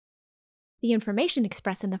The information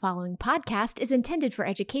expressed in the following podcast is intended for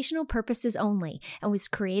educational purposes only and was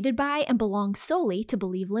created by and belongs solely to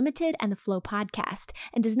Believe Limited and the Flow podcast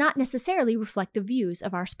and does not necessarily reflect the views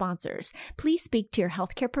of our sponsors. Please speak to your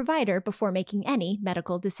healthcare provider before making any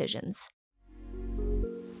medical decisions.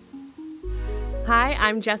 Hi,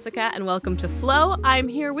 I'm Jessica, and welcome to Flow. I'm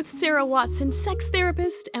here with Sarah Watson, sex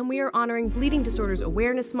therapist, and we are honoring Bleeding Disorders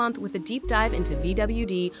Awareness Month with a deep dive into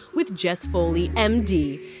vWD with Jess Foley,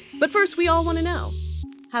 MD. But first, we all want to know,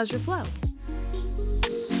 how's your flow?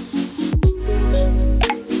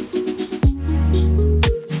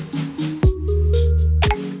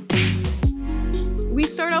 We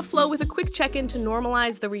start off Flow with a quick check-in to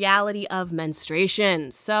normalize the reality of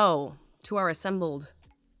menstruation. So, to our assembled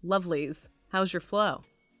lovelies, how's your flow?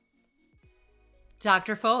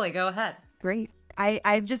 Dr. Foley, go ahead. Great.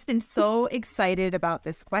 I've just been so excited about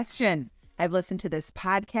this question. I've listened to this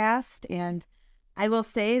podcast, and I will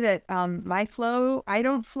say that my flow, I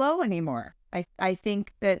don't flow anymore. I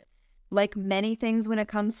think that, like many things when it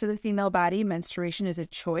comes to the female body, menstruation is a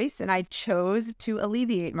choice, and I chose to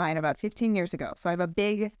alleviate mine about 15 years ago. So I'm a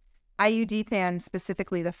big IUD fan,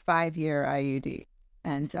 specifically the 5-year IUD,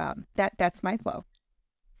 and that's my flow.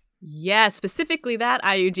 Yeah, specifically that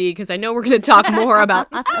IUD, because I know we're going to talk more about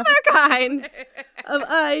other kinds of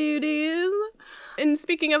IUDs. And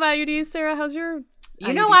speaking of IUDs, Sarah, how's your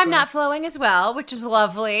You know IUD I'm flow? not flowing as well, which is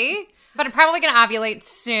lovely. But I'm probably going to ovulate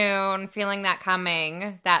soon, feeling that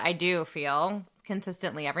coming, that I do feel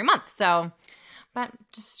consistently every month. So, but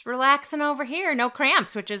just relaxing over here. No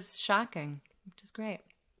cramps, which is shocking, which is great.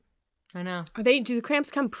 I know. Do the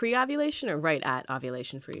cramps come pre-ovulation or right at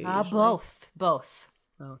ovulation for you? Usually? Both. Both.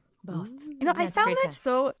 You know, I found that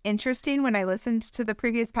so interesting when I listened to the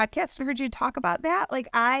previous podcast and heard you talk about that. Like,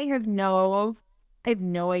 I have no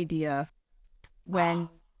idea when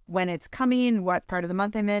it's coming, what part of the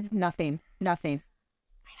month I'm in. Nothing.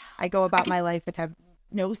 I go about my life and have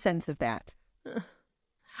no sense of that.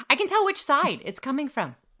 I can tell which side it's coming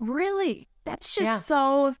from. Really? That's just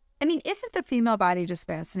so... I mean, isn't the female body just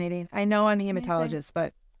fascinating? I know I'm a hematologist,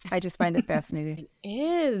 but I just find it fascinating. It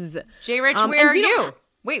is. J. Rich, where are you?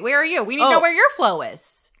 Wait, where are you? We need to know where your flow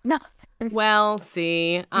is. No. Well,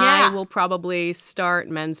 see, I will probably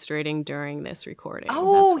start menstruating during this recording.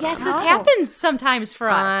 Oh, yes, this happens sometimes for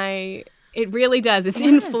us. It really does. It's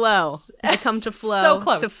in flow. I come to flow So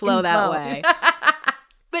close. to flow In that flow. way.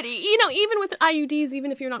 But, you know, even with IUDs,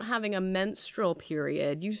 even if you're not having a menstrual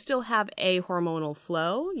period, you still have a hormonal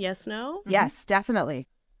flow. Yes, no? Yes, definitely.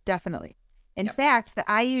 In fact, the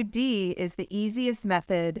IUD is the easiest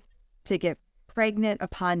method to get pregnant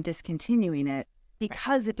upon discontinuing it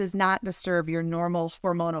because it does not disturb your normal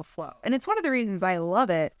hormonal flow. And it's one of the reasons I love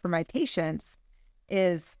it for my patients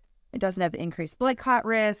is it doesn't have increased blood clot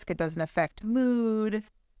risk. It doesn't affect mood.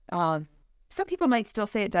 Some people might still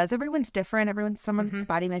say it does. Everyone's different. Someone's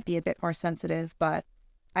body might be a bit more sensitive, but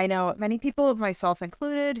I know many people, myself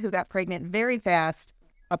included, who got pregnant very fast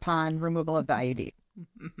upon removal of the IUD.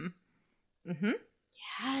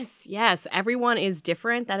 Yes. Everyone is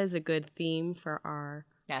different. That is a good theme for our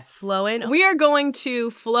flow in. We are going to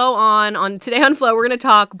flow on today on Flow. We're going to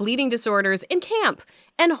talk bleeding disorders in camp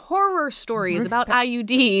and horror stories about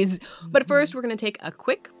IUDs. But first, we're going to take a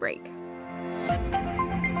quick break.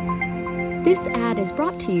 This ad is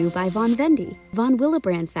brought to you by vWD, von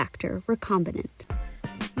Willebrand factor recombinant.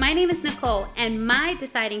 My name is Nicole, and my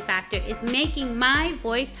deciding factor is making my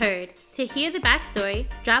voice heard. To hear the backstory,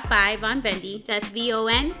 drop by vWD, that's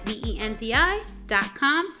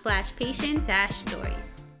VONVENDI.com/patient-stories.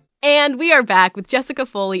 And we are back with Jessica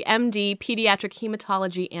Foley, MD, Pediatric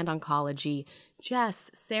Hematology and Oncology.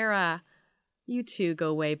 Jess, Sarah, you two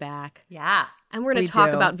go way back. Yeah. And we're going to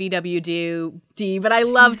talk about vWD, but I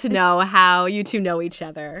love to know how you two know each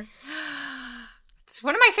other. It's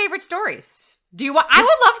one of my favorite stories. I would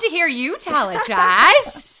love to hear you tell it,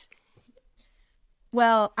 Jess.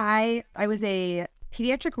 Well, I was a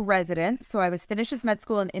pediatric resident, so I was finished with med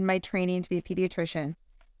school and in my training to be a pediatrician.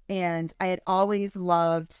 And I had always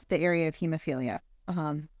loved the area of hemophilia.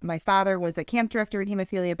 My father was a camp director in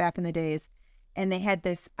hemophilia back in the days, and they had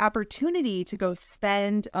this opportunity to go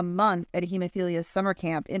spend a month at a hemophilia summer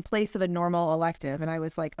camp in place of a normal elective. And I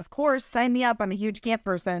was like, of course, sign me up. I'm a huge camp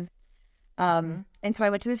person. And so I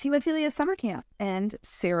went to this hemophilia summer camp, and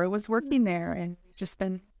Sarah was working there, and we've just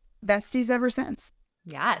been besties ever since.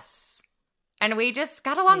 Yes. And we just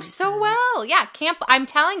got along so well. Yeah, camp, I'm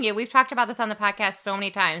telling you, we've talked about this on the podcast so many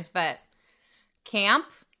times, but camp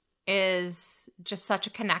is just such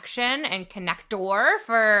a connection and connector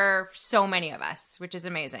for so many of us, which is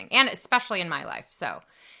amazing. And especially in my life. So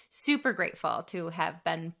super grateful to have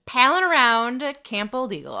been palling around at Camp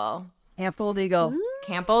Old Eagle. Camp Old Eagle.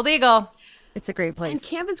 Camp Old Eagle. It's a great place. And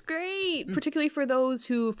camp is great, particularly for those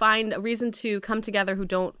who find a reason to come together who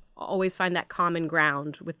don't always find that common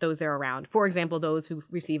ground with those they're around. For example, those who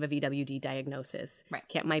receive a vWD diagnosis. Right.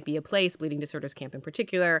 Camp might be a place, bleeding disorders camp in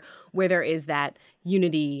particular, where there is that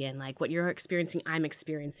unity and like what you're experiencing, I'm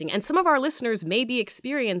experiencing. And some of our listeners may be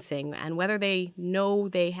experiencing, and whether they know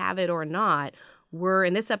they have it or not, we're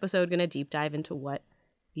in this episode going to deep dive into what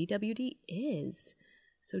vWD is.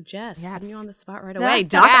 So Jess, putting you on the spot right away.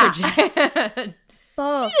 Dr. Jess.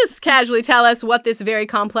 Just casually tell us what this very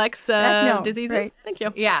complex disease is. Thank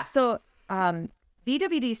you. Yeah. So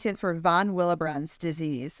vWD stands for von Willebrand's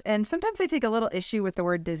disease. And sometimes I take a little issue with the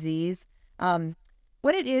word disease.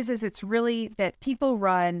 What it is it's really that people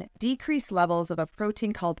run decreased levels of a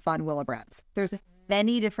protein called von Willebrand's. There's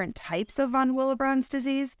many different types of von Willebrand's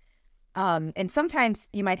disease. And sometimes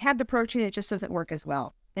you might have the protein, it just doesn't work as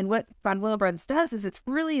well. And what von Willebrand's does is it's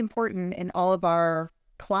really important in all of our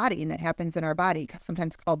clotting that happens in our body,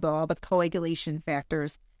 sometimes called all the coagulation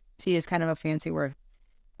factors, to use kind of a fancy word.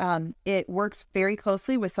 It works very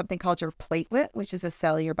closely with something called your platelet, which is a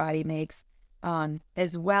cell your body makes,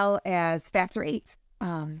 as well as factor VIII.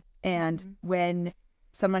 And when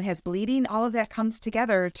someone has bleeding, all of that comes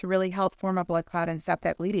together to really help form a blood clot and stop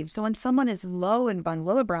that bleeding. So when someone is low in von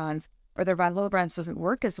Willebrand's, or their von Willebrand's doesn't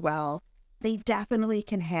work as well, they definitely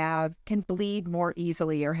can bleed more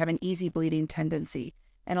easily or have an easy bleeding tendency.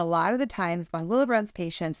 And a lot of the times, von Willebrand's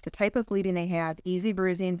patients, the type of bleeding they have, easy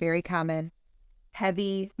bruising, very common,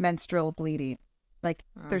 heavy menstrual bleeding. Like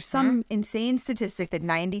there's some insane statistic that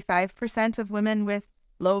 95% of women with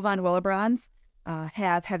low von Willebrand's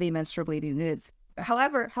have heavy menstrual bleeding.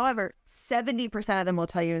 However, 70% of them will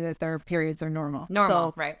tell you that their periods are normal.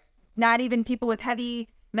 So, right. Not even people with heavy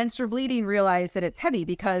menstrual bleeding realize that it's heavy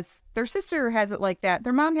because their sister has it like that,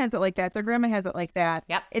 their mom has it like that, their grandma has it like that.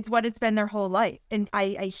 Yep. It's what it's been their whole life. And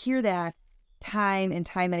I hear that time and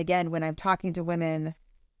time and again when I'm talking to women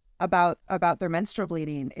about their menstrual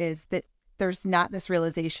bleeding, is that there's not this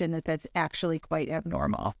realization that that's actually quite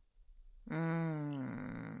abnormal.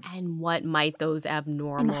 And what might those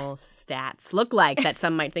abnormal stats look like that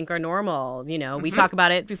some might think are normal? You know, we talk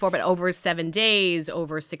about it before, but over 7 days,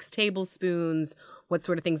 over 6 tablespoons, what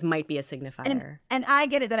sort of things might be a signifier? And I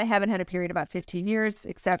get it that I haven't had a period about 15 years,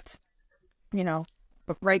 except,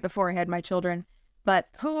 right before I had my children. But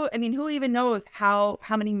who even knows how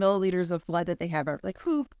many milliliters of blood that they have? Like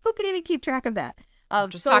who could even keep track of that?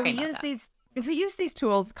 We use these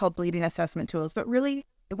tools called bleeding assessment tools, but really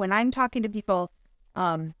when I'm talking to people,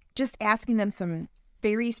 just asking them some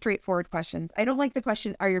very straightforward questions. I don't like the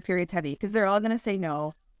question, are your periods heavy? Because they're all going to say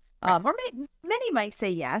no. Many might say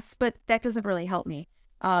yes, but that doesn't really help me.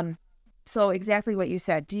 So exactly what you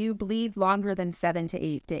said. Do you bleed longer than 7 to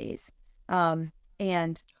 8 days?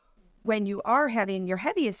 And when you are having your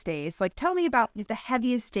heaviest days, like tell me about the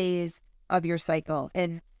heaviest days of your cycle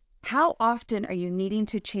and how often are you needing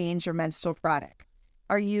to change your menstrual product?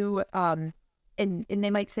 Are you, and they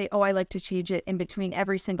might say, oh, I like to change it in between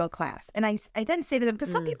every single class. And I then say to them,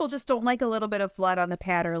 because some people just don't like a little bit of blood on the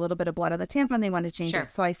pad or a little bit of blood on the tampon, they want to change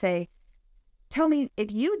it. So I say, tell me,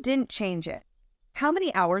 if you didn't change it, how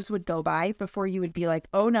many hours would go by before you would be like,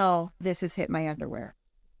 oh no, this has hit my underwear?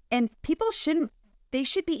 And people they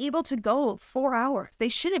should be able to go 4 hours. They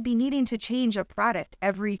shouldn't be needing to change a product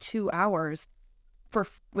every 2 hours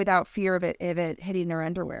without fear of it hitting their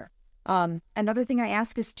underwear. Another thing I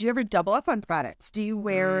ask is, do you ever double up on products? Do you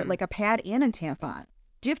wear like a pad and a tampon?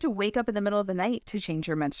 Do you have to wake up in the middle of the night to change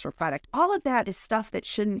your menstrual product? All of that is stuff that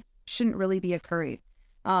shouldn't really be occurring.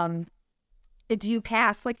 Do you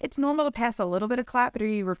pass, like it's normal to pass a little bit of clot, but are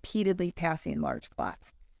you repeatedly passing large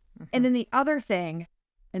clots? And then the other thing,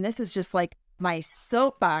 and this is just like my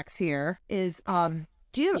soapbox here, is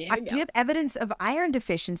do you have evidence of iron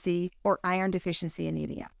deficiency or iron deficiency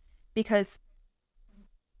anemia? Because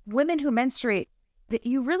women who menstruate, that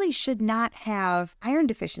you really should not have iron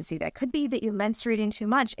deficiency. That could be that you're menstruating too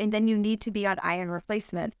much and then you need to be on iron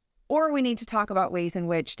replacement, or we need to talk about ways in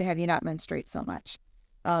which to have you not menstruate so much.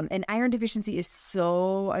 And iron deficiency is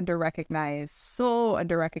so under-recognized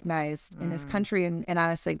in this country and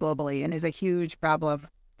honestly globally, and is a huge problem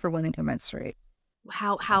for women who menstruate.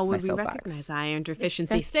 How would we recognize iron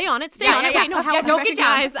deficiency? Stay on it. How would we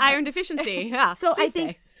recognize iron deficiency? Yeah.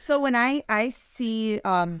 So when I see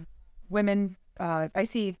women, I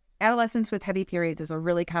see adolescents with heavy periods is a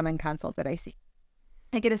really common consult that I see.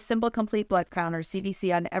 I get a simple complete blood count or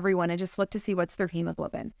CBC on everyone and just look to see what's their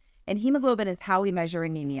hemoglobin. And hemoglobin is how we measure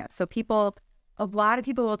anemia. So a lot of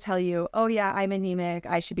people will tell you, oh yeah, I'm anemic,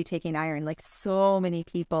 I should be taking iron. Like so many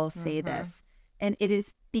people say this. And it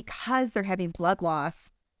is because they're having blood loss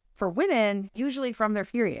for women, usually from their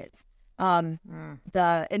periods. And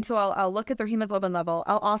so I'll look at their hemoglobin level.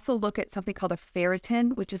 I'll also look at something called a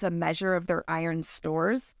ferritin, which is a measure of their iron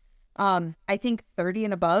stores. I think 30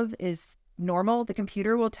 and above is normal. The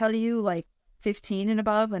computer will tell you like 15 and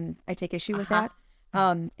above, and I take issue with that.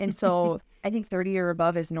 And so I think 30 or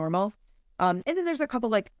above is normal. And then there's a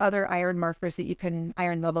couple like other iron markers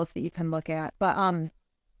iron levels that you can look at. But I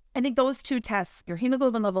think those two tests, your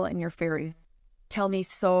hemoglobin level and your ferritin, tell me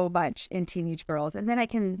so much in teenage girls. And then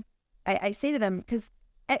I say to them, because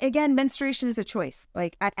again, menstruation is a choice.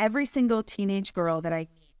 Like at every single teenage girl that I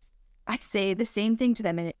meet, I say the same thing to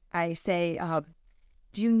them. And I say,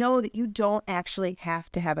 do you know that you don't actually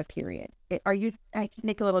have to have a period? I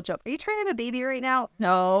make a little joke. Are you trying to have a baby right now?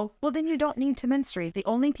 No. Well, then you don't need to menstruate. The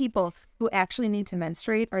only people who actually need to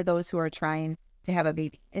menstruate are those who are trying to have a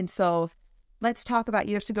baby. And so let's talk about,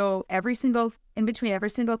 you have to go in between every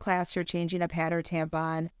single class, you're changing a pad or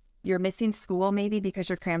tampon. You're missing school maybe because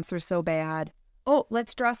your cramps are so bad. Oh,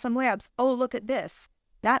 let's draw some labs. Oh, look at this.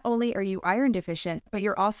 Not only are you iron deficient, but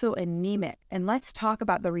you're also anemic. And let's talk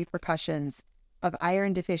about the repercussions of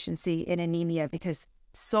iron deficiency and anemia, because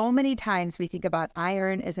so many times we think about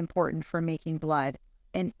iron as important for making blood,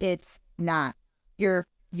 and it's not. Your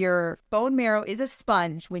bone marrow is a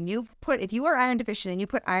sponge. If you are iron deficient and you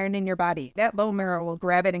put iron in your body, that bone marrow will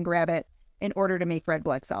grab it in order to make red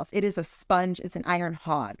blood cells. It is a sponge. It's an iron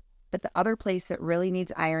hog. But the other place that really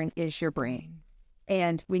needs iron is your brain.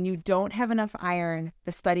 And when you don't have enough iron,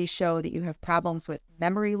 the studies show that you have problems with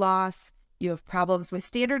memory loss. You have problems with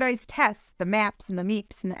standardized tests, the MAPS and the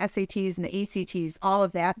MEEPs and the SATs and the ACTs, all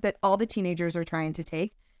of that all the teenagers are trying to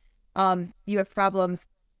take. You have problems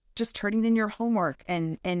just turning in your homework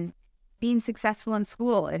and being successful in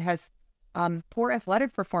school. It has poor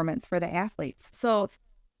athletic performance for the athletes. So,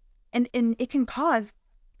 and it can cause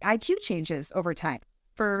IQ changes over time.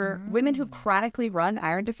 For women who chronically run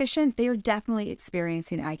iron deficient, they are definitely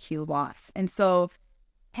experiencing IQ loss. And so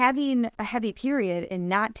having a heavy period and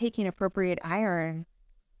not taking appropriate iron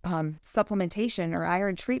supplementation or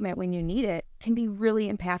iron treatment when you need it can be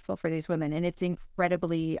really impactful for these women, and it's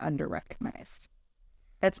incredibly underrecognized.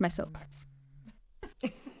 That's my soapbox.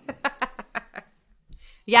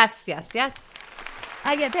 Yes.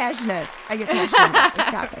 I get passionate about this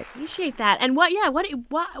topic. Appreciate that. And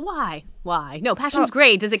why? No, passion's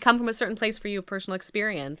great. Does it come from a certain place for you of personal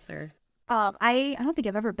experience, or? I don't think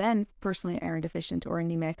I've ever been personally iron deficient or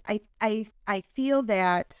anemic. I feel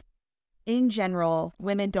that in general,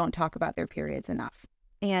 women don't talk about their periods enough.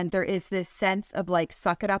 And there is this sense of like,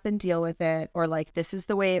 suck it up and deal with it. Or like, this is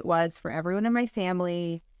the way it was for everyone in my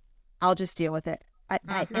family. I'll just deal with it.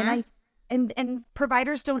 And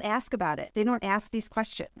providers don't ask about it. They don't ask these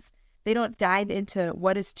questions. They don't dive into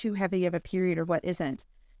what is too heavy of a period or what isn't.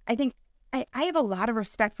 I think I have a lot of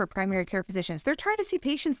respect for primary care physicians. They're trying to see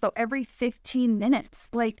patients, though, every 15 minutes.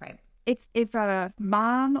 Like, if a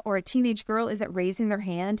mom or a teenage girl isn't raising their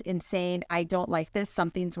hand and saying, I don't like this,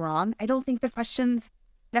 something's wrong, I don't think the questions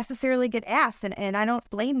necessarily get asked. And I don't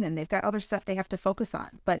blame them. They've got other stuff they have to focus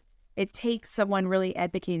on. But it takes someone really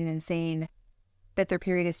advocating and saying that their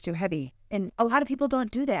period is too heavy. And a lot of people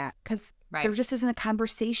don't do that because there just isn't a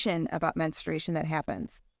conversation about menstruation that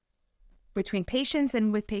happens between patients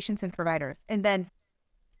and with patients and providers. And then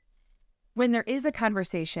when there is a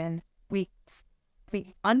conversation, we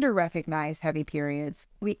under-recognize heavy periods.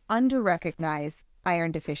 We under-recognize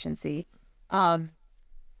iron deficiency. And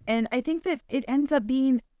I think that it ends up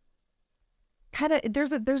being kind of,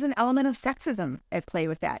 there's an element of sexism at play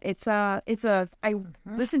with that. I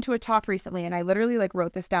listened to a talk recently and I literally like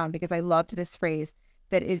wrote this down because I loved this phrase,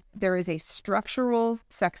 that there is a structural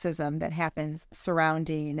sexism that happens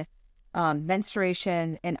surrounding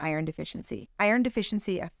menstruation and iron deficiency. Iron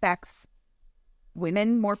deficiency affects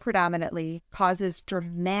women more predominantly, causes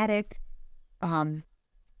dramatic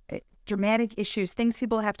issues, things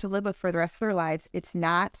people have to live with for the rest of their lives. It's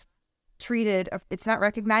not treated, it's not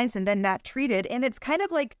recognized, and then not treated. And it's kind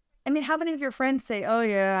of like, I mean, how many of your friends say, oh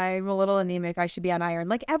yeah, I'm a little anemic, I should be on iron?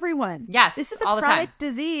 Like everyone. Yes, this is a all the chronic time.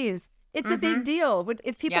 disease. It's a big deal.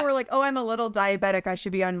 If people were like, oh, I'm a little diabetic, I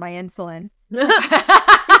should be on my insulin. People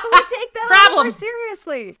would take that more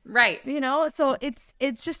seriously. Right. You know, so it's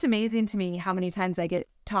just amazing to me how many times I get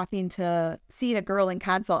seeing a girl in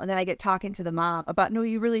consult, and then I get talking to the mom about, no,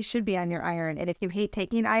 you really should be on your iron. And if you hate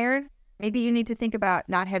taking iron, maybe you need to think about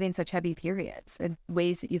not having such heavy periods and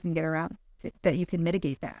ways that you can get around, that you can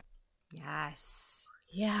mitigate that. Yes.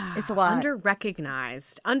 Yeah. It's a lot.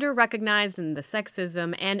 Under-recognized in the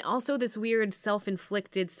sexism, and also this weird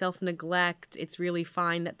self-inflicted self-neglect, it's really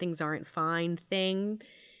fine that things aren't fine thing.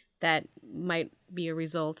 that might be a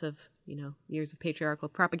result of, years of patriarchal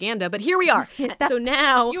propaganda. But here we are. So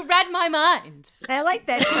now... You read my mind. I like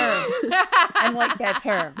that term. I like that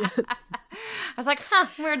term. I was like,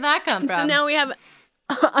 where'd that come from? So now we have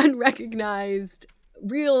unrecognized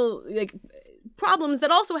real problems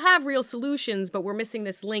that also have real solutions, but we're missing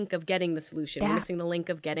this link of getting the solution. We're missing the link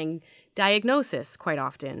of getting diagnosis quite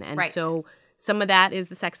often. And so some of that is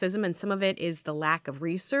the sexism, and some of it is the lack of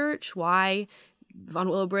research, why von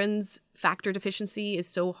Willebrand's factor deficiency is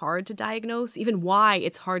so hard to diagnose. Even why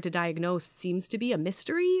it's hard to diagnose seems to be a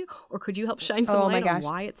mystery. Or could you help shine some light on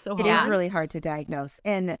why it's so hard? It is really hard to diagnose.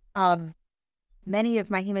 And many of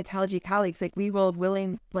my hematology colleagues,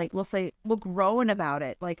 we'll say, we'll groan about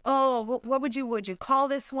it. Like, oh, what would you call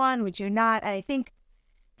this one? Would you not? And I think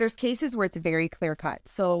there's cases where it's very clear cut.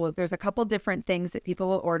 So there's a couple different things that people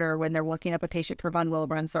will order when they're looking up a patient for von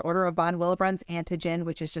Willebrand's. They'll order a von Willebrand's antigen,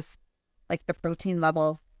 which is just like the protein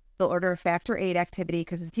level. They'll order a factor VIII activity,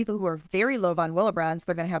 because people who are very low von Willebrand's,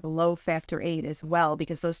 they're going to have a low factor VIII as well,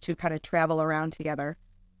 because those two kind of travel around together.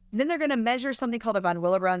 And then they're going to measure something called a von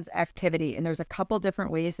Willebrand's activity, and there's a couple different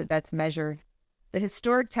ways that that's measured. The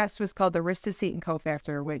historic test was called the ristocetin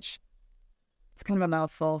cofactor, which it's kind of a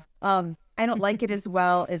mouthful. I don't like it as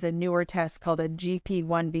well as a newer test called a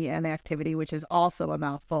GP1BM activity, which is also a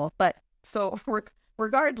mouthful. But so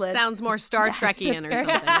regardless, sounds more Star Trekian or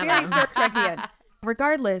something. Very Star Trekian.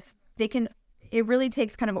 Regardless, it really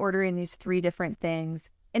takes kind of ordering these three different things.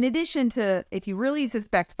 In addition to, if you really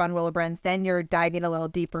suspect von Willebrand's, then you're diving a little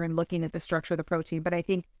deeper and looking at the structure of the protein. But I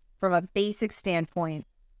think from a basic standpoint,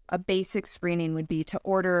 a basic screening would be to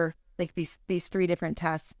order like these three different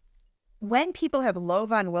tests. When people have low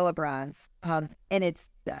von Willebrand's, and it's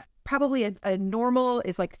probably a normal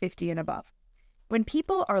is like 50 and above. When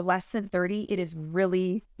people are less than 30, it is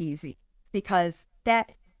really easy, because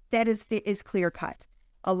that is clear cut.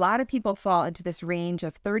 A lot of people fall into this range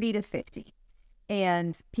of 30 to 50.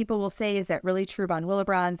 And people will say, is that really true von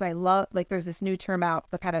Willebrand's? I love, there's this new term out,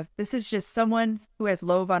 but this is just someone who has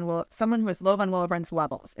low von Willebrand's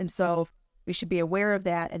levels. And so we should be aware of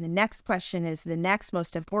that. And the next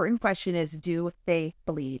most important question is, do they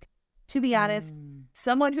bleed? To be honest,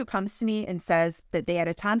 someone who comes to me and says that they had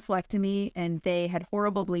a tonsillectomy and they had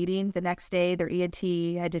horrible bleeding, the next day their ENT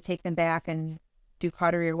had to take them back and do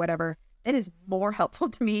cautery or whatever, that is more helpful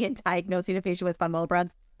to me in diagnosing a patient with von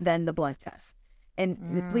Willebrand's than the blood test. And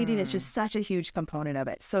the bleeding is just such a huge component of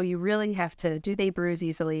it. So you really have to, do they bruise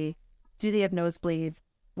easily? Do they have nosebleeds?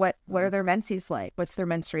 What are their menses like? What's their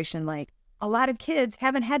menstruation like? A lot of kids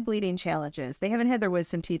haven't had bleeding challenges. They haven't had their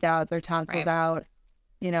wisdom teeth out, their tonsils out,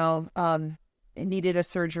 needed a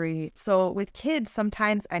surgery. So with kids,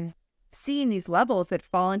 sometimes I'm seeing these levels that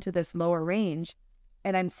fall into this lower range,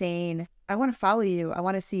 and I'm saying, I want to follow you. I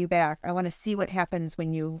want to see you back. I want to see what happens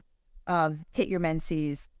when you hit your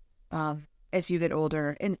menses as you get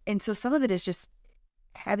older. And so some of it is just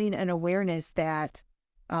having an awareness that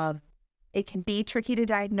it can be tricky to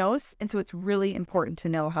diagnose. And so it's really important to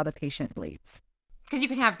know how the patient bleeds. Because you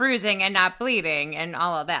can have bruising and not bleeding and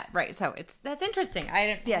all of that, right? So that's interesting.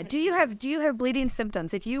 Do you have bleeding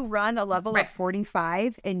symptoms? If you run a level of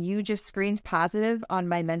 45 and you just screened positive on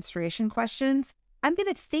my menstruation questions, I'm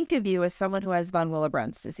going to think of you as someone who has von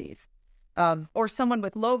Willebrand's disease, or someone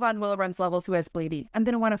with low von Willebrand's levels who has bleeding. I'm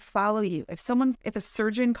going to want to follow you. If a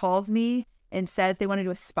surgeon calls me and says they want to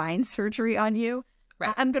do a spine surgery on you,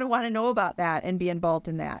 I'm going to want to know about that and be involved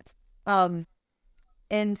in that.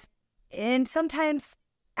 And sometimes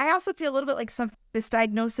I also feel a little bit like this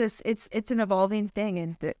diagnosis, it's an evolving thing,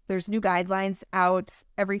 and there's new guidelines out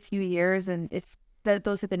every few years, and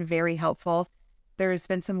those have been very helpful. There's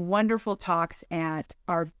been some wonderful talks at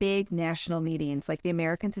our big national meetings, like the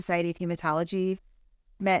American Society of Hematology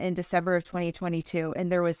met in December of 2022,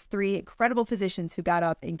 and there was 3 incredible physicians who got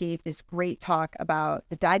up and gave this great talk about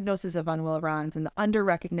the diagnosis of von Willebrand's and the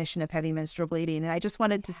under-recognition of heavy menstrual bleeding. And I just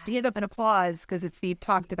wanted to stand up and applause because it's being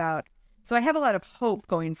talked about. So I have a lot of hope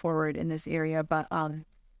going forward in this area, but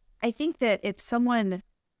I think that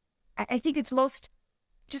I think it's most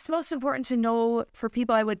important to know for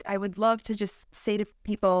people. I would love to just say to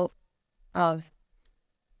people,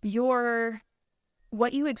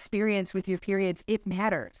 what you experience with your periods, it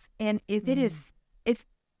matters. And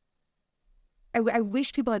I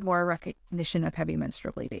wish people had more recognition of heavy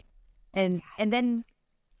menstrual bleeding, and then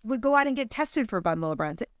would go out and get tested for von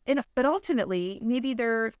Willebrand's. But ultimately, maybe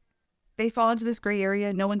they fall into this gray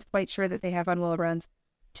area. No one's quite sure that they have von Willebrand's.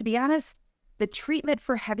 To be honest, the treatment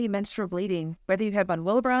for heavy menstrual bleeding, whether you have von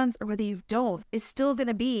Willebrand's or whether you don't, is still going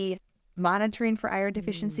to be monitoring for iron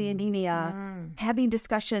deficiency anemia, having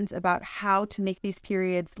discussions about how to make these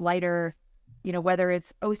periods lighter, whether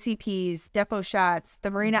it's OCPs, Depo shots, the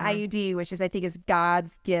Mirena IUD, which I think is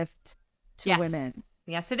God's gift to women.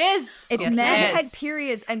 Yes, it is. If yes, men had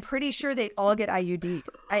periods, I'm pretty sure they'd all get IUDs.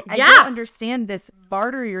 I don't understand this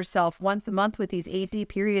barter yourself once a month with these 8D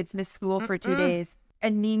periods, miss school for 2 days,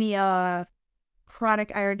 anemia,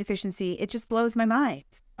 chronic iron deficiency. It just blows my mind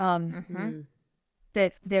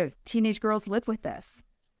that the teenage girls live with this.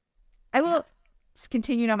 I will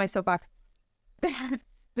continue on my soapbox.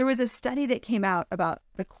 There was a study that came out about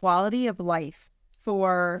the quality of life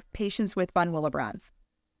for patients with von Willebrand's.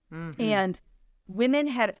 And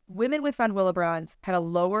women with von Willebrand's had a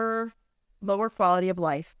lower quality of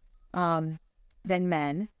life than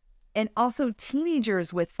men. And also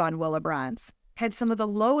teenagers with von Willebrand's had some of the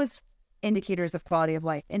lowest indicators of quality of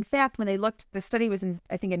life. In fact, when they looked, the study was in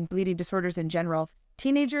bleeding disorders in general,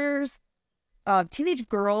 teenage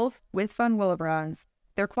girls with von Willebrand's,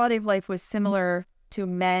 their quality of life was similar to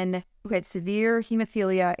men who had severe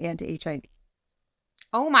hemophilia and to HIV.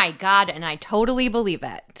 Oh my God, and I totally believe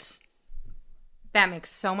it. That makes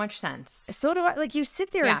so much sense. So do I. Like, you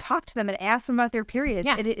sit there and talk to them and ask them about their periods,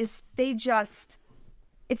 and if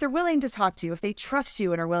they're willing to talk to you, if they trust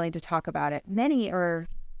you and are willing to talk about it, many are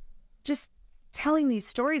just telling these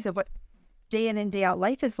stories of what day in and day out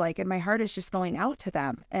life is like, and my heart is just going out to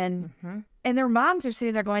them. And their moms are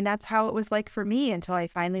sitting there going, that's how it was like for me until I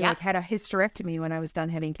finally had a hysterectomy when I was done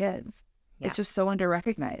having kids. It's just so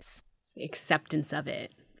under-recognized. The acceptance of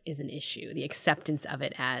it is an issue. The acceptance of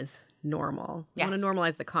it as normal. You want to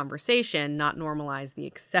normalize the conversation, not normalize the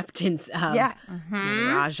acceptance of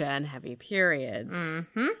menorrhagia and heavy periods.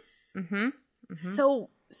 So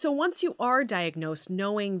once you are diagnosed,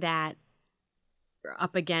 knowing that you're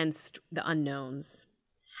up against the unknowns,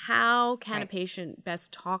 how can a patient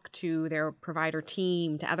best talk to their provider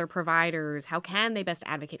team, to other providers? How can they best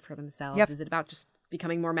advocate for themselves? Is it about just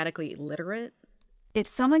becoming more medically literate? If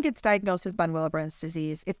someone gets diagnosed with von Willebrand's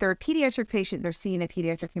disease, if they're a pediatric patient, they're seeing a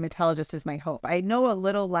pediatric hematologist is my hope. I know a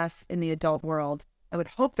little less in the adult world. I would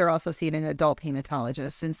hope they're also seeing an adult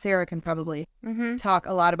hematologist. And Sarah can probably talk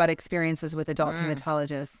a lot about experiences with adult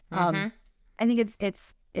hematologists. I think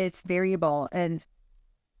it's variable. And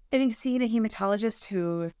I think seeing a hematologist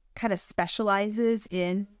who kind of specializes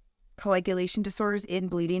in coagulation disorders, in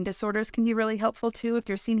bleeding disorders, can be really helpful too. If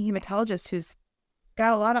you're seeing a hematologist who's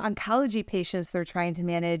got a lot of oncology patients they're trying to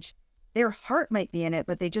manage, their heart might be in it,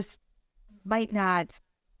 but they just might not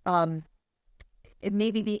it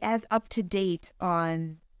maybe be as up to date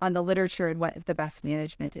on the literature and what the best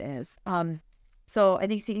management is. So I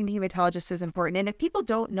think seeing a hematologist is important. And if people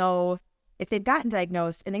don't know, if they've gotten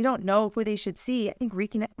diagnosed and they don't know who they should see, I think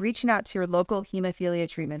reaching out to your local hemophilia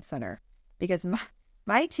treatment center, because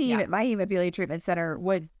my team at my hemophilia treatment center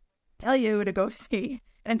would tell you who to go see.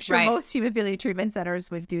 And I'm sure most hemophilia treatment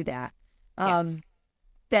centers would do that.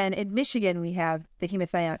 Then in Michigan, we have the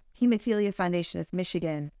Hemophilia Foundation of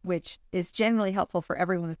Michigan, which is generally helpful for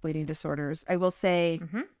everyone with bleeding disorders. I will say,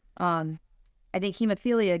 I think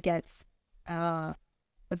hemophilia gets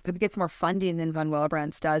more funding than von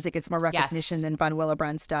Willebrand's does. It gets more recognition than von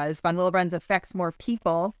Willebrand's does. Von Willebrand's affects more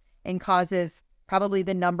people and causes probably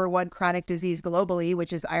the number one chronic disease globally,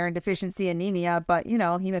 which is iron deficiency anemia. But,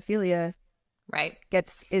 hemophilia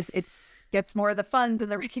gets more of the funds and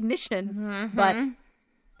the recognition. But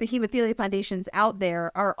the hemophilia foundations out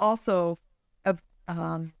there are also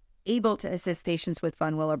able to assist patients with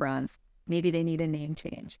von Willebrand's. Maybe they need a name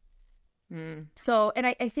change. So, and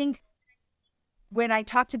I think when I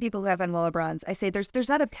talk to people who have von Willebrand's, I say there's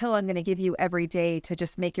not a pill I'm going to give you every day to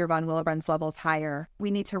just make your von Willebrand's levels higher. We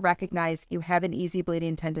need to recognize you have an easy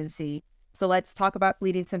bleeding tendency. So let's talk about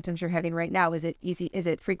bleeding symptoms you're having right now. Is it easy? Is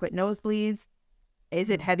it frequent nosebleeds? Is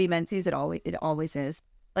it heavy menses? It always is.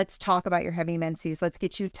 Let's talk about your heavy menses. Let's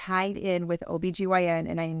get you tied in with OBGYN.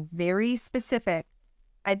 And I'm very specific.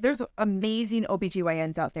 There's amazing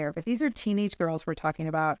OBGYNs out there, but these are teenage girls we're talking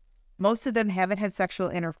about. Most of them haven't had sexual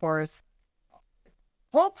intercourse.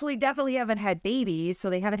 Hopefully, definitely haven't had babies, so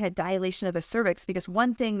they haven't had dilation of the cervix, because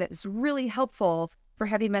one thing that's really helpful for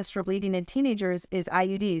heavy menstrual bleeding in teenagers is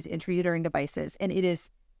IUDs, intrauterine devices. And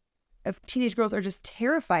teenage girls are just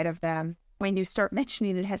terrified of them when you start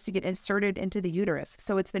mentioning it has to get inserted into the uterus.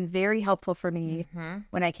 So it's been very helpful for me.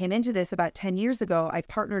 When I came into this about 10 years ago, I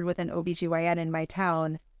partnered with an OBGYN in my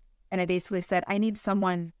town, and I basically said, I need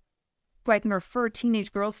someone who I can refer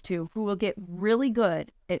teenage girls to who will get really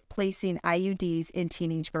good at placing IUDs in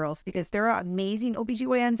teenage girls, because there are amazing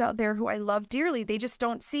OBGYNs out there who I love dearly. They just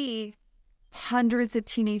don't see hundreds of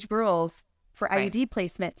teenage girls for IUD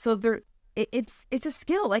placement. So it's a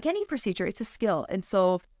skill, like any procedure, it's a skill. And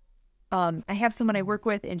so I have someone I work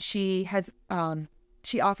with, and she has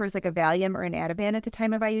she offers like a Valium or an Ativan at the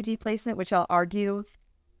time of IUD placement, which I'll argue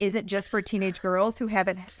isn't just for teenage girls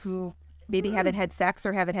who maybe haven't had sex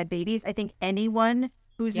or haven't had babies. I think anyone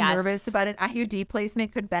who's nervous about an IUD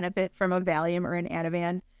placement could benefit from a Valium or an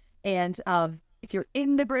Ativan. And if you're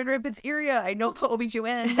in the Grand Rapids area, I know the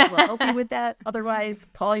OBGYN will help you with that. Otherwise,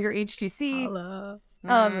 call your HTC. Hello.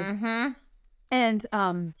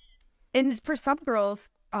 And for some girls,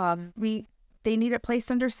 they need it placed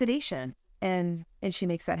under sedation, and she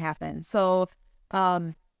makes that happen. So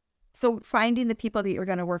finding the people that you're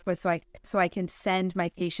going to work with, so I can send my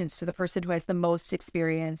patients to the person who has the most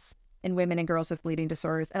experience in women and girls with bleeding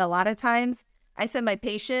disorders. And a lot of times, I send my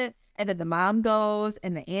patient, and then the mom goes,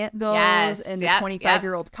 and the aunt goes, and the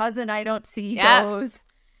 25-year-old cousin I don't see goes.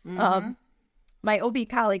 Mm-hmm. My OB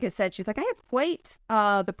colleague has said, she's like, I have quite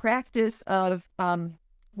the practice of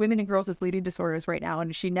women and girls with bleeding disorders right now.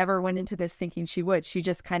 And she never went into this thinking she would. She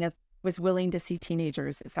just kind of was willing to see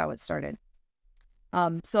teenagers is how it started.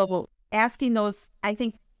 So asking those, I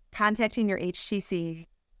think contacting your HTC,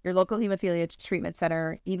 your local hemophilia treatment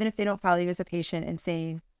center, even if they don't follow you as a patient, and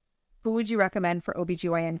saying, who would you recommend for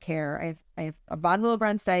OBGYN care? I have a von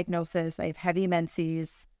Willebrand's diagnosis. I have heavy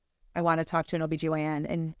menses. I want to talk to an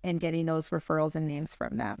OBGYN, and getting those referrals and names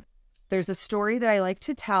from them. There's a story that I like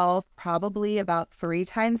to tell probably about 3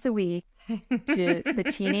 times a week to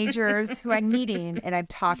the teenagers who I'm meeting, and I'm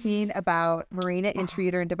talking about Mirena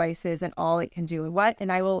intrauterine devices and all it can do and what.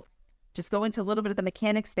 And I will just go into a little bit of the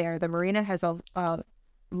mechanics there. The Mirena has a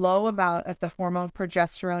low amount of the hormone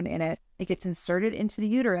progesterone in it. It gets inserted into the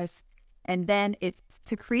uterus, and then it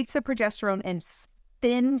secretes the progesterone and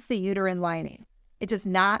thins the uterine lining. It does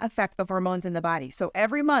not affect the hormones in the body. So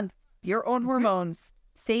every month, your own hormones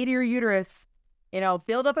say to your uterus,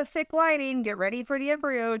 build up a thick lining, get ready for the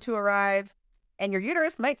embryo to arrive. And your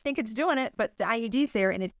uterus might think it's doing it, but the IUD's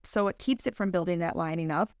there, and so it keeps it from building that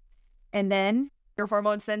lining up. And then your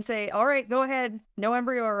hormones then say, all right, go ahead. No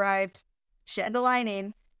embryo arrived. Shed the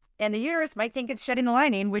lining. And the uterus might think it's shedding the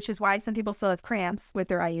lining, which is why some people still have cramps with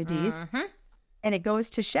their IUDs. Mm-hmm. And it goes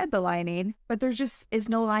to shed the lining, but there just is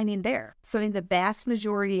no lining there. So in the vast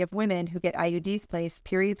majority of women who get IUDs placed,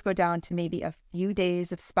 periods go down to maybe a few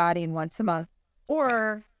days of spotting once a month,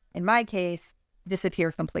 or in my case,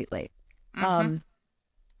 disappear completely. Mm-hmm.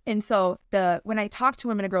 And so when I talk to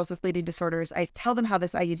women and girls with bleeding disorders, I tell them how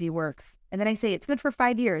this IUD works. And then I say, it's good for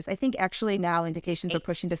 5 years. I think actually now indications are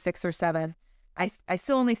pushing to 6 or 7. I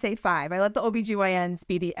still only say 5. I let the OBGYNs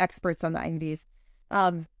be the experts on the IUDs.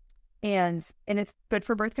 And it's good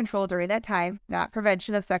for birth control during that time, not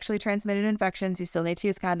prevention of sexually transmitted infections. You still need to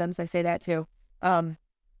use condoms. I say that too.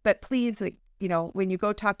 But please, when you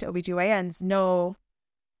go talk to OBGYNs, know,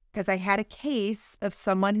 because I had a case of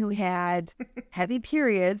someone who had heavy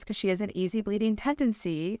periods because she has an easy bleeding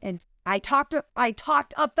tendency. And I talked up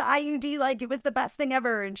the IUD like it was the best thing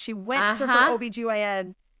ever. And she went to her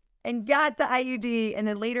OBGYN and got the IUD, and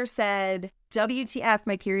then later said, WTF,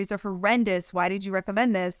 my periods are horrendous. Why did you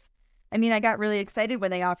recommend this? I mean, I got really excited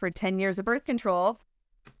when they offered 10 years of birth control.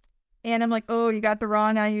 And I'm like, oh, you got the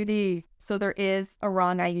wrong IUD. So there is a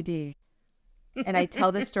wrong IUD. And I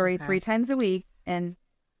tell this story 3 times a week. And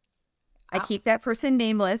I keep that person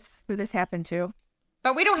nameless who this happened to.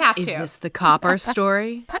 But we don't have to. Is this the copper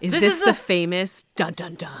story? Is this the famous dun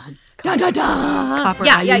dun dun dun dun dun copper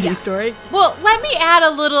IUD story? Well, let me add a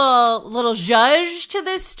little zhuzh to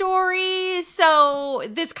this story. So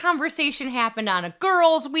this conversation happened on a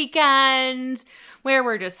girls' weekend where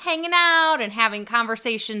we're just hanging out and having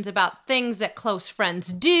conversations about things that close friends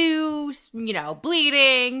do,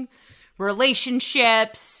 bleeding,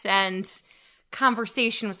 relationships, and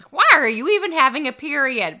conversation was like, why are you even having a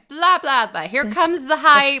period? Blah, blah, blah. Here comes the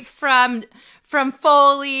hype from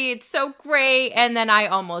Foley. It's so great. And then I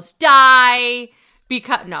almost die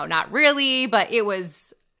because, no, not really, but it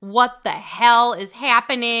was, what the hell is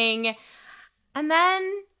happening? And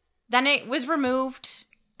then it was removed,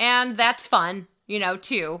 and that's fun,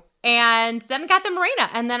 too. And then got the Mirena.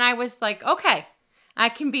 And then I was like, okay, I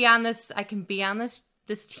can be on this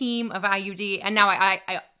team of IUD. And now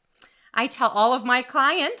I tell all of my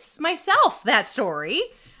clients myself that story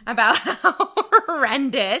about how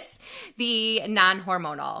horrendous the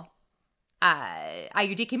non-hormonal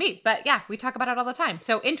IUD can be. But yeah, we talk about it all the time.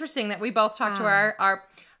 So interesting that we both talk to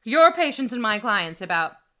your patients and my clients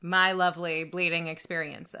about my lovely bleeding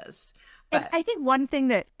experiences. But and I think one thing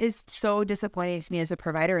that is so disappointing to me as a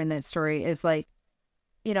provider in that story is like,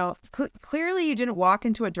 clearly you didn't walk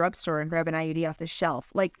into a drugstore and grab an IUD off the shelf.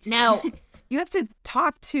 Like, no. You have to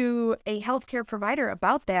talk to a healthcare provider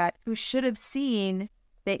about that who should have seen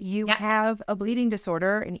that you have a bleeding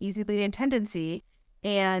disorder, an easy bleeding tendency,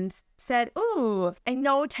 and said, "Ooh, I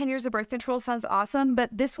know 10 years of birth control sounds awesome, but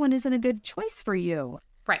this one isn't a good choice for you."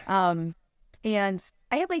 Right. And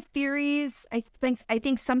I have my theories. I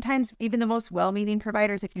think sometimes even the most well-meaning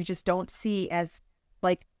providers, if you just don't see as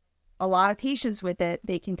like a lot of patients with it,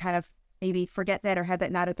 they can kind of maybe forget that or have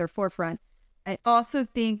that not at their forefront. I also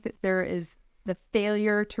think that there is the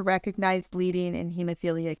failure to recognize bleeding in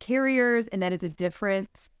hemophilia carriers, and that is a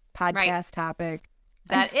different podcast topic.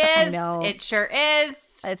 That is, I know. It sure is.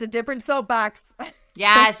 It's a different soapbox.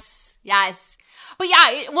 Yes, yes. But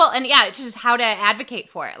yeah, it's just how to advocate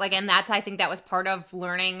for it. Like, and I think that was part of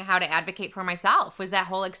learning how to advocate for myself, was that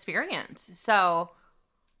whole experience. So,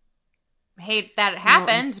 hate that it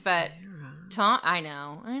happened, but I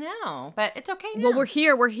know, but it's okay now. Well, we're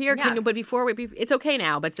here. Yeah. But before it's okay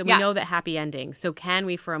now. But so we know that happy ending. So can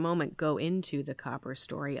we, for a moment, go into the Copper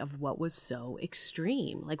story of what was so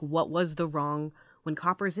extreme? Like, what was the wrong when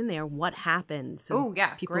Copper's in there? What happened? So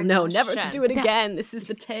people know never to do it again. This is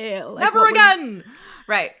the tale. Like, never again.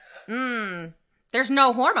 Right. There's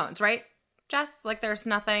no hormones, right, Jess? Like, there's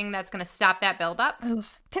nothing that's going to stop that buildup.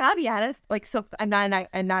 Can I be honest? Like, so I'm not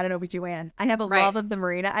an OBGYN. I have a love of the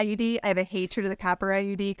Mirena IUD. I have a hatred of the Copper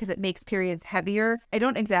IUD because it makes periods heavier. I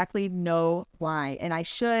don't exactly know why, and I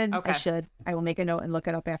should. Okay. I will make a note and look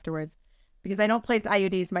it up afterwards because I don't place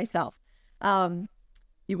IUDs myself.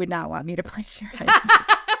 You would not want me to place your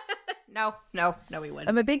IUDs. No, we wouldn't.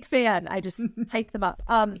 I'm a big fan. I just hype them up.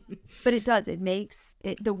 But it does. It makes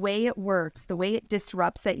it, the way it works, the way it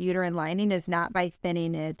disrupts that uterine lining is not by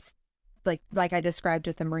thinning it, like I described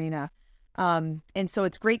with the Mirena. And so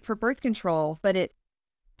it's great for birth control, but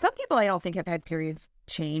some people I don't think have had periods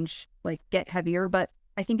change, like get heavier. But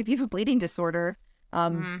I think if you have a bleeding disorder,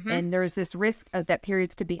 and there's this risk of that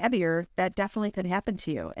periods could be heavier, that definitely could happen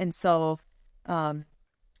to you. And so, I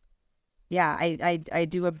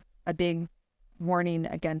do a big warning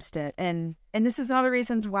against it, and this is another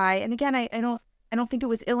reason why. And again, I don't think it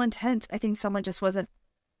was ill intent. I think someone just wasn't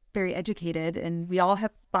very educated, and we all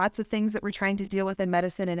have lots of things that we're trying to deal with in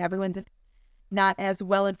medicine, and everyone's not as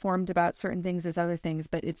well informed about certain things as other things.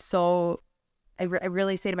 But it's so. I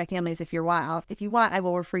really say to my families, if you want, I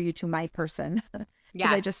will refer you to my person,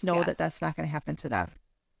 because I just know that that's not going to happen to them.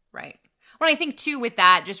 Right. Well, I think too with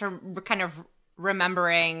that, just kind of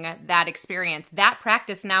remembering that experience, that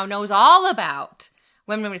practice now knows all about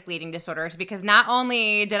women with bleeding disorders, because not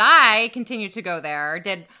only did I continue to go there,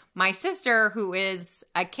 did my sister, who is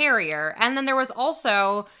a carrier, and then there was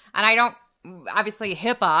also, and I don't, obviously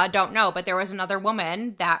HIPAA, don't know, but there was another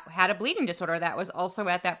woman that had a bleeding disorder that was also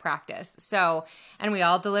at that practice. So, and we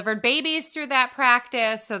all delivered babies through that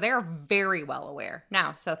practice, so they're very well aware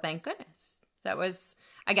now. So thank goodness. That was,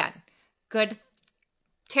 again, good,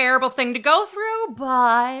 terrible thing to go through,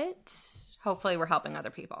 but hopefully we're helping other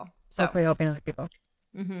people. So hopefully helping other people.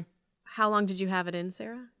 Mm-hmm. How long did you have it in,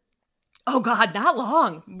 Sarah? Oh God, not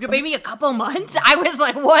long. Maybe a couple months. I was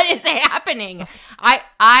like, what is happening?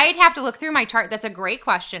 I'd have to look through my chart. That's a great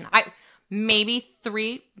question. Maybe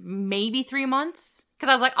 3 months. Because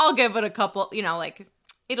I was like, I'll give it a couple, like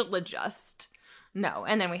it'll adjust. No.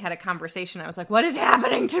 And then we had a conversation. I was like, what is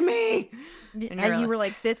happening to me? And you were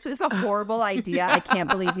like, this is a horrible idea. I can't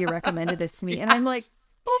believe you recommended this to me. Yes. And I'm like,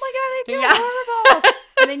 oh my God, I feel horrible.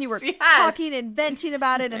 And then you were talking and venting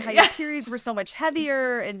about it and how your periods were so much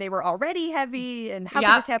heavier and they were already heavy and how could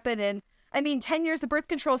this happen? And I mean, 10 years of birth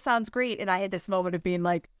control sounds great. And I had this moment of being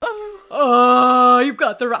like, oh, you've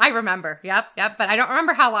got I remember. Yep. But I don't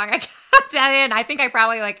remember how long I kept that in. I think I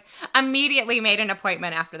probably immediately made an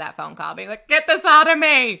appointment after that phone call, being like, get this out of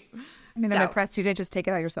me. I mean, I'm impressed you didn't just take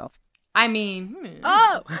it out yourself. I mean,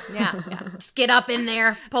 yeah. Just get up in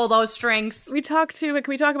there, pull those strings. Can we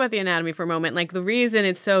talk about the anatomy for a moment? Like, the reason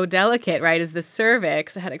it's so delicate, right, is the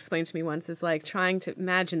cervix, I had explained to me once, is like trying to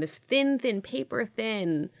imagine this thin, paper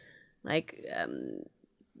thin, like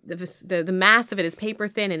the mass of it is paper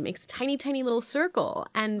thin and it makes a tiny, tiny little circle.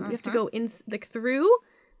 And you have to go in, through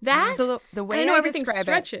that. So the way I describe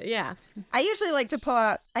it, I usually like to pull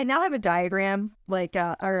out. I now have a diagram,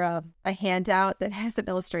 or a handout that has an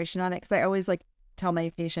illustration on it, because I always tell my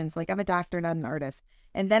patients, I'm a doctor, not an artist.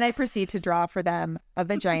 And then I proceed to draw for them a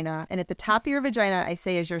vagina, and at the top of your vagina, I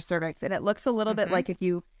say is your cervix, and it looks a little bit like if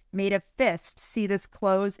you made a fist. See this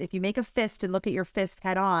close? If you make a fist and look at your fist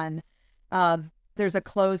head on, there's a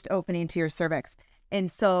closed opening to your cervix,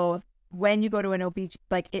 and so. When you go to an OB,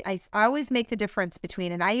 I always make the difference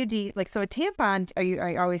between an IUD, so a tampon,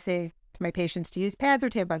 I always say to my patients to use pads or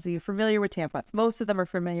tampons. Are you familiar with tampons? Most of them are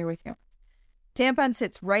familiar with tampons. Tampon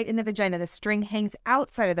sits right in the vagina. The string hangs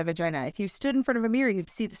outside of the vagina. If you stood in front of a mirror, you'd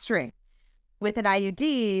see the string. With an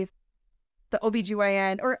IUD, the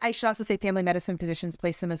OBGYN, or I should also say family medicine physicians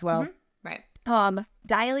place them as well. Right.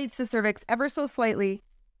 Dilates the cervix ever so slightly.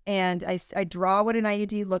 And I draw what an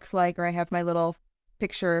IUD looks like, or I have my little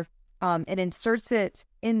picture, and inserts it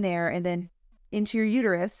in there and then into your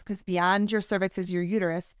uterus, because beyond your cervix is your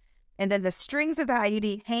uterus. And then the strings of the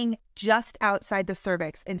IUD hang just outside the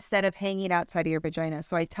cervix instead of hanging outside of your vagina.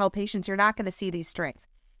 So I tell patients, you're not going to see these strings.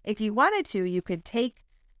 If you wanted to, you could take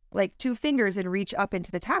like 2 fingers and reach up into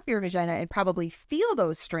the top of your vagina and probably feel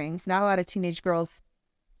those strings. Not a lot of teenage girls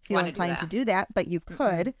feel inclined to do that, but you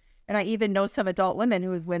could. And I even know some adult women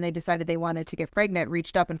who, when they decided they wanted to get pregnant,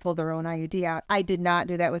 reached up and pulled their own IUD out. I did not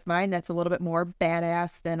do that with mine. That's a little bit more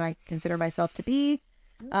badass than I consider myself to be.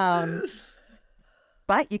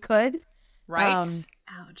 But you could. Right.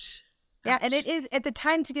 Ouch. Yeah, and it is at the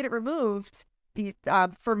time to get it removed.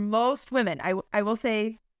 For most women, I will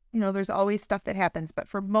say, there's always stuff that happens, but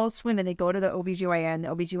for most women, they go to the OBGYN. The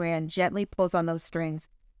OBGYN gently pulls on those strings.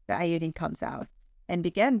 The IUD comes out. And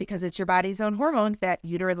again, because it's your body's own hormones, that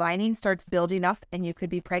uterine lining starts building up and you could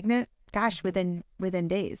be pregnant, within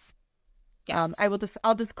days. Yes.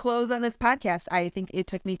 I'll just close on this podcast. I think it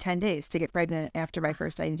took me 10 days to get pregnant after my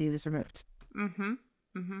first IUD was removed.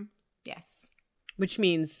 Yes. Which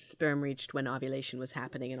means sperm reached when ovulation was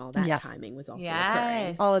happening, and all that timing was also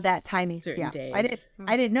occurring. All of that timing. Certain days.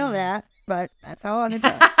 I didn't know that, but that's how on it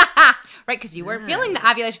does. Right, because you weren't feeling the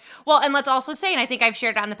ovulation. Well, and let's also say, and I think I've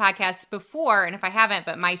shared it on the podcast before, and if I haven't,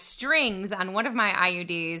 but my strings on one of my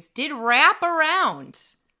IUDs did wrap around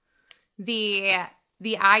the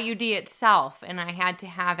IUD itself, and I had to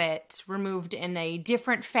have it removed in a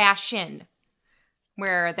different fashion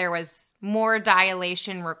where there was more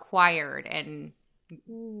dilation required. And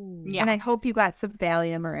and I hope you got some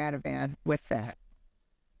Valium or Ativan with that.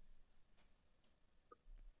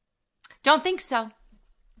 Don't think so.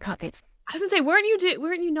 Cupcakes. I was gonna say,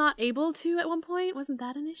 weren't you not able to at one point? Wasn't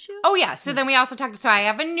that an issue? Oh yeah. So then we also talked. So I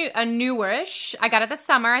have a newish. I got it this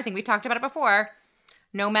summer. I think we talked about it before.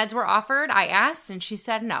 No meds were offered. I asked, and she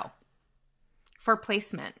said no for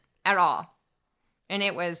placement at all, and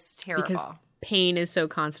it was terrible because pain is so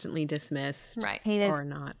constantly dismissed, right? Or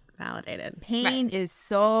not validated. Pain is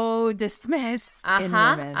so dismissed in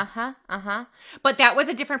women. But that was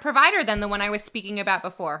a different provider than the one I was speaking about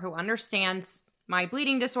before, who understands my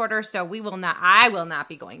bleeding disorder. So I will not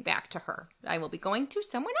be going back to her. I will be going to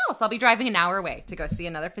someone else. I'll be driving an hour away to go see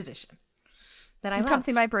another physician that I love. Come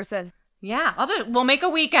see my person. Yeah, we'll make a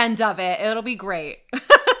weekend of it. It'll be great.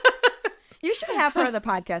 You should have her on the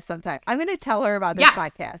podcast sometime. I'm going to tell her about this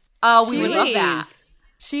podcast. Oh, we would love that.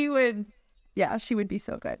 She would be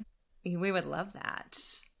so good. We would love that.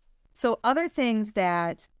 So other things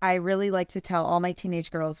that I really like to tell all my teenage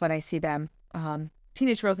girls when I see them,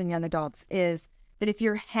 teenage girls and young adults, is that if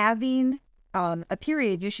you're having a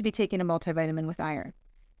period, you should be taking a multivitamin with iron.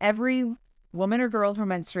 Every woman or girl who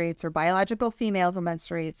menstruates, or biological female who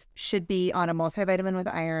menstruates, should be on a multivitamin with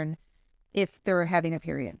iron if they're having a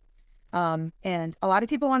period. And a lot of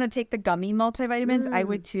people want to take the gummy multivitamins. I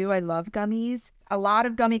would too. I love gummies. A lot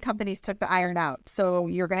of gummy companies took the iron out. So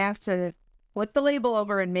you're going to have to flip the label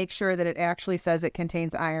over and make sure that it actually says it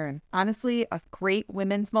contains iron. Honestly, a great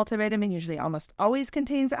women's multivitamin usually almost always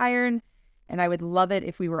contains iron. And I would love it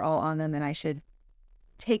if we were all on them, and I should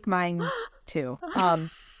take mine too.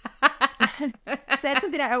 That's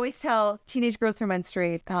something I always tell teenage girls who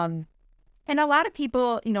menstruate. And a lot of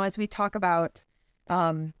people, as we talk about,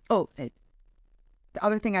 the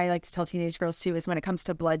other thing I like to tell teenage girls too is when it comes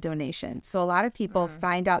to blood donation. So a lot of people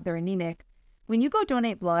find out they're anemic. When you go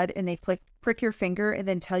donate blood and they prick your finger and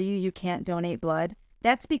then tell you can't donate blood,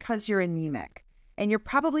 that's because you're anemic. And you're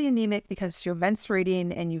probably anemic because you're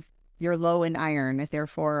menstruating and you're low in iron,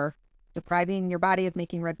 therefore depriving your body of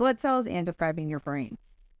making red blood cells and depriving your brain.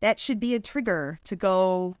 That should be a trigger to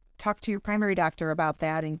go talk to your primary doctor about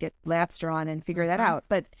that and get labs drawn and figure that out.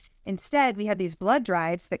 But instead, we have these blood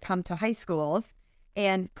drives that come to high schools,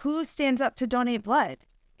 and who stands up to donate blood?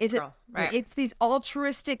 Girls, right. It's these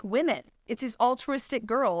altruistic women. It's these altruistic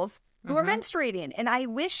girls who are menstruating. And I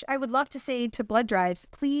would love to say to blood drives,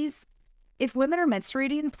 please, if women are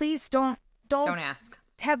menstruating, please don't ask.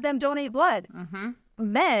 Have them donate blood.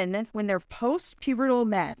 Men, when they're post-pubertal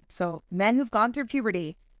men, so men who've gone through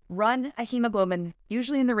puberty, run a hemoglobin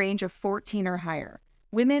usually in the range of 14 or higher.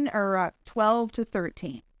 Women are 12 to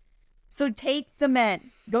 13. So take the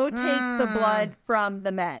men. Go take the blood from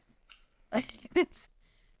the men.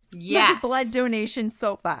 Yes. Blood donation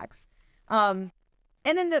soapbox. And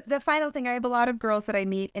then the final thing, I have a lot of girls that I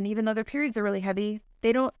meet, and even though their periods are really heavy,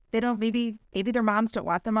 they don't maybe their moms don't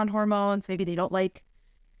want them on hormones. Maybe they don't like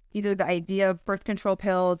either the idea of birth control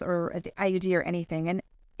pills or the IUD or anything. And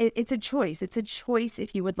it's a choice. It's a choice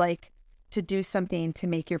if you would like to do something to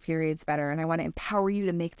make your periods better. And I want to empower you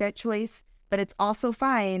to make that choice. But it's also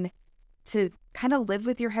fine to kind of live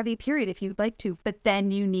with your heavy period if you'd like to. But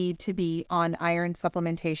then you need to be on iron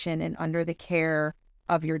supplementation and under the care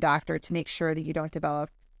of your doctor to make sure that you don't develop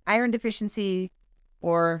iron deficiency,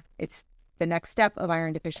 or it's the next step of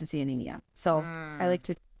iron deficiency anemia. So I like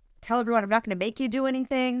to tell everyone, I'm not going to make you do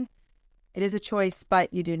anything. It is a choice,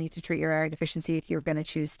 but you do need to treat your iron deficiency if you're going to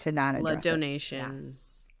choose to not address blood donation.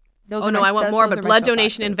 Yes. I want more, but blood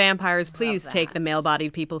donation and vampires. Please take the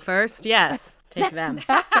male-bodied people first. Yes, take them. Take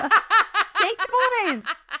the boys.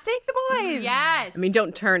 Take the boys. Yes. I mean,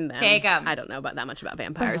 don't turn them. Take them. I don't know about that much about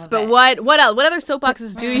vampires, but what else? What other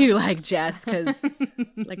soapboxes do you like, Jess? Because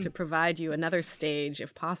I'd like to provide you another stage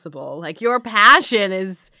if possible. Like, your passion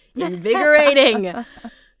is invigorating.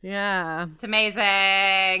 Yeah. It's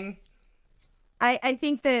amazing. I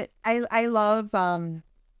think that I love, I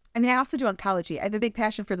also do oncology. I have a big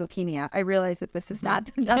passion for leukemia. I realize that this is not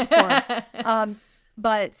the form.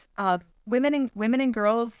 But women and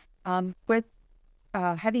girls with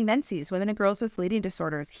heavy menses, women and girls with bleeding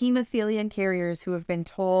disorders, hemophilia carriers who have been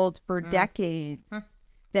told for decades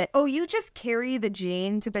that, you just carry the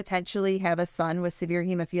gene to potentially have a son with severe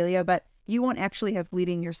hemophilia, but you won't actually have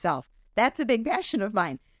bleeding yourself. That's a big passion of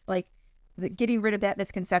mine. Like, getting rid of that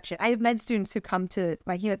misconception. I have med students who come to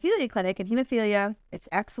my hemophilia clinic, and hemophilia, it's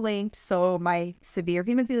X-linked. So my severe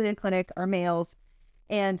hemophilia clinic are males.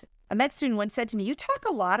 And a med student once said to me, you talk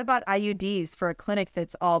a lot about IUDs for a clinic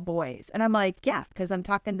that's all boys. And I'm like, yeah, because I'm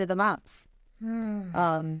talking to the moms.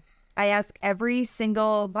 I ask every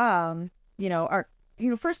single mom,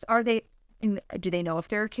 first, do they know if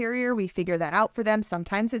they're a carrier? We figure that out for them.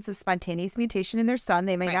 Sometimes it's a spontaneous mutation in their son.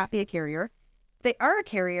 They may not be a carrier. If they are a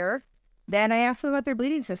carrier, then I ask them about their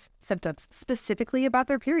bleeding symptoms, specifically about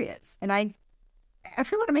their periods. And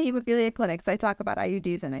every one of my hemophilia clinics, I talk about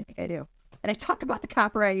IUDs, and I think I do. And I talk about the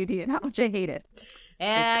copper IUD and how much I hate it.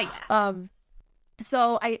 Yeah.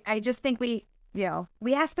 So I just think we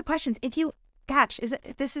ask the questions.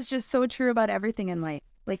 This is just so true about everything in life.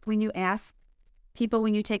 Like, when you ask people,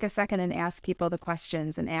 when you take a second and ask people the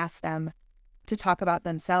questions and ask them to talk about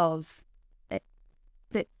themselves,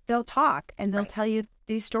 that they'll talk and they'll tell you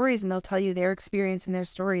these stories, and they'll tell you their experience and their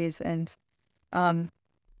stories. And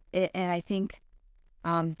I think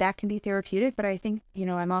that can be therapeutic, but I think,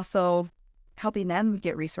 I'm also helping them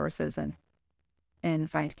get resources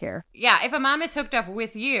and find care. Yeah. If a mom is hooked up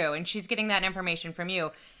with you and she's getting that information from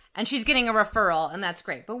you and she's getting a referral, and that's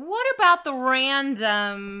great. But what about the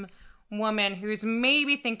random woman who's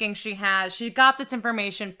maybe thinking she got this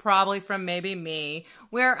information probably from maybe me,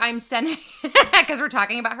 where I'm sending, because we're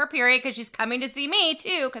talking about her period, because she's coming to see me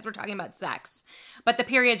too, because we're talking about sex, but the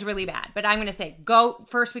period's really bad. But I'm going to say,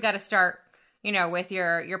 first we got to start, with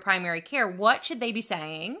your primary care. What should they be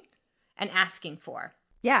saying and asking for?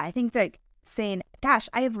 Yeah, I think that saying, gosh,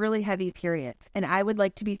 I have really heavy periods and I would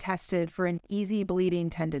like to be tested for an easy bleeding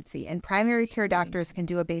tendency. And primary care doctors can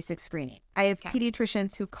do a basic screening. I have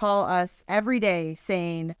pediatricians who call us every day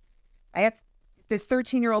saying, I have this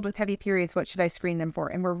 13-year-old with heavy periods. What should I screen them for?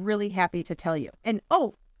 And we're really happy to tell you. And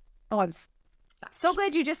I'm so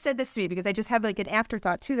glad you just said this to me, because I just have like an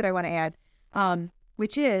afterthought too that I want to add,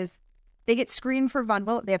 which is they get screened for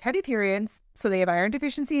they have heavy periods, so they have iron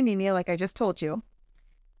deficiency anemia, like I just told you.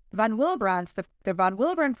 Von Willebrand's, the von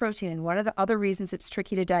Willebrand protein, and one of the other reasons it's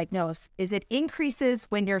tricky to diagnose is it increases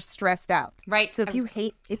when you're stressed out. Right. So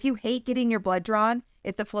if you hate getting your blood drawn,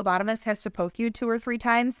 if the phlebotomist has to poke you 2 or 3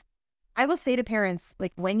 times, I will say to parents,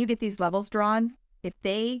 like, when you get these levels drawn, if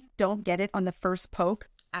they don't get it on the first poke,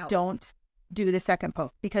 don't do the second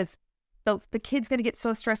poke, because the kid's going to get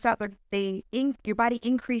so stressed out. Your body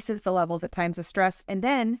increases the levels at times of stress, and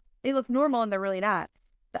then they look normal and they're really not.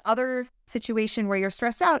 The other situation where you're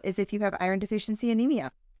stressed out is if you have iron deficiency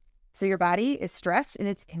anemia. So your body is stressed and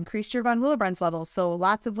it's increased your von Willebrand's levels. So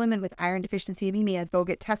lots of women with iron deficiency anemia go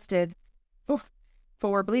get tested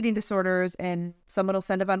for bleeding disorders, and someone will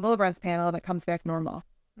send a von Willebrand's panel and it comes back normal.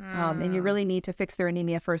 And you really need to fix their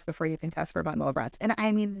anemia first before you can test for von Willebrand's. And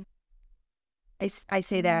I mean, I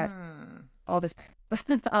say that all this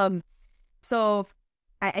time. So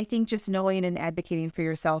I think just knowing and advocating for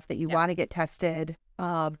yourself that you want to get tested,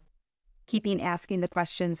 keeping asking the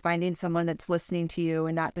questions, finding someone that's listening to you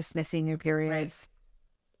and not dismissing your periods.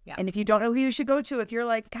 Right. Yeah. And if you don't know who you should go to, if you're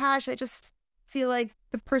like, gosh, I just feel like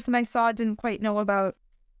the person I saw didn't quite know about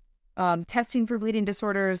testing for bleeding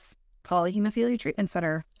disorders, call a hemophilia treatment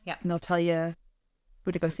center. Yeah. And they'll tell you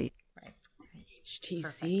who to go see. Right.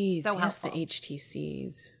 HTCs. So helpful. The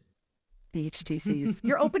HTCs. the HTCs.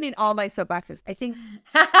 You're opening all my soapboxes. I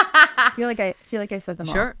feel like I said them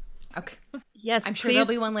all. Sure. Okay. Yes, I'm sure there'll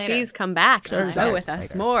be one later. Please come back to go with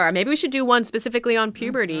us more. Maybe we should do one specifically on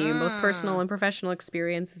puberty, both personal and professional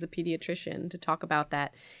experience as a pediatrician, to talk about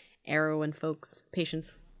that era when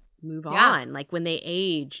patients move on. Like when they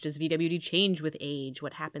age, does vWD change with age?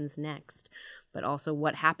 What happens next? But also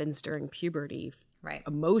what happens during puberty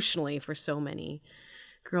emotionally for so many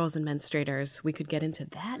girls and menstruators. We could get into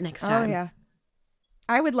that next time. Oh, yeah.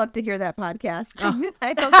 I would love to hear that podcast.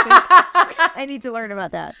 I don't think I need to learn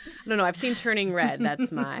about that. I don't know. I've seen Turning Red.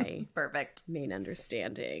 That's my perfect main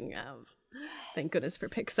understanding of. Thank goodness for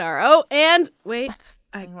Pixar. Oh, and wait,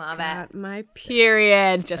 I love got my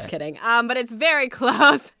period. Just kidding. But it's very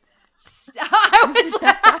close.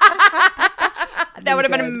 That would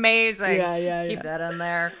have been amazing. Yeah. Keep that in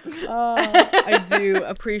there. I do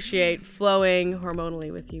appreciate flowing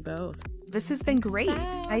hormonally with you both. This has been great.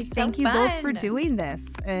 I thank you both for doing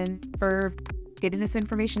this and for getting this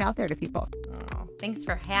information out there to people. Oh, thanks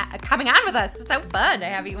for coming on with us. It's so fun to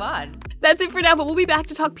have you on. That's it for now, but we'll be back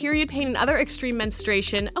to talk period pain and other extreme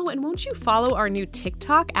menstruation. Oh, and won't you follow our new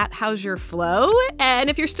TikTok at How's Your Flow? And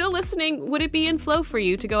if you're still listening, would it be in flow for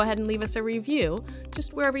you to go ahead and leave us a review?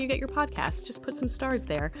 Just wherever you get your podcasts, just put some stars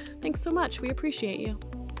there. Thanks so much. We appreciate you.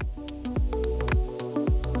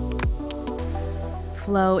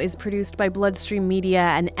 Flow is produced by Bloodstream Media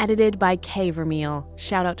and edited by Kay Vermeil.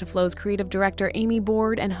 Shout out to Flow's creative director Amy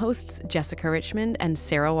Board and hosts Jessica Richmond and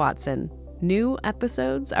Sarah Watson. New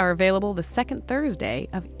episodes are available the second Thursday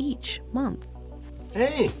of each month.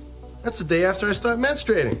 Hey, that's the day after I start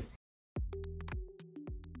menstruating.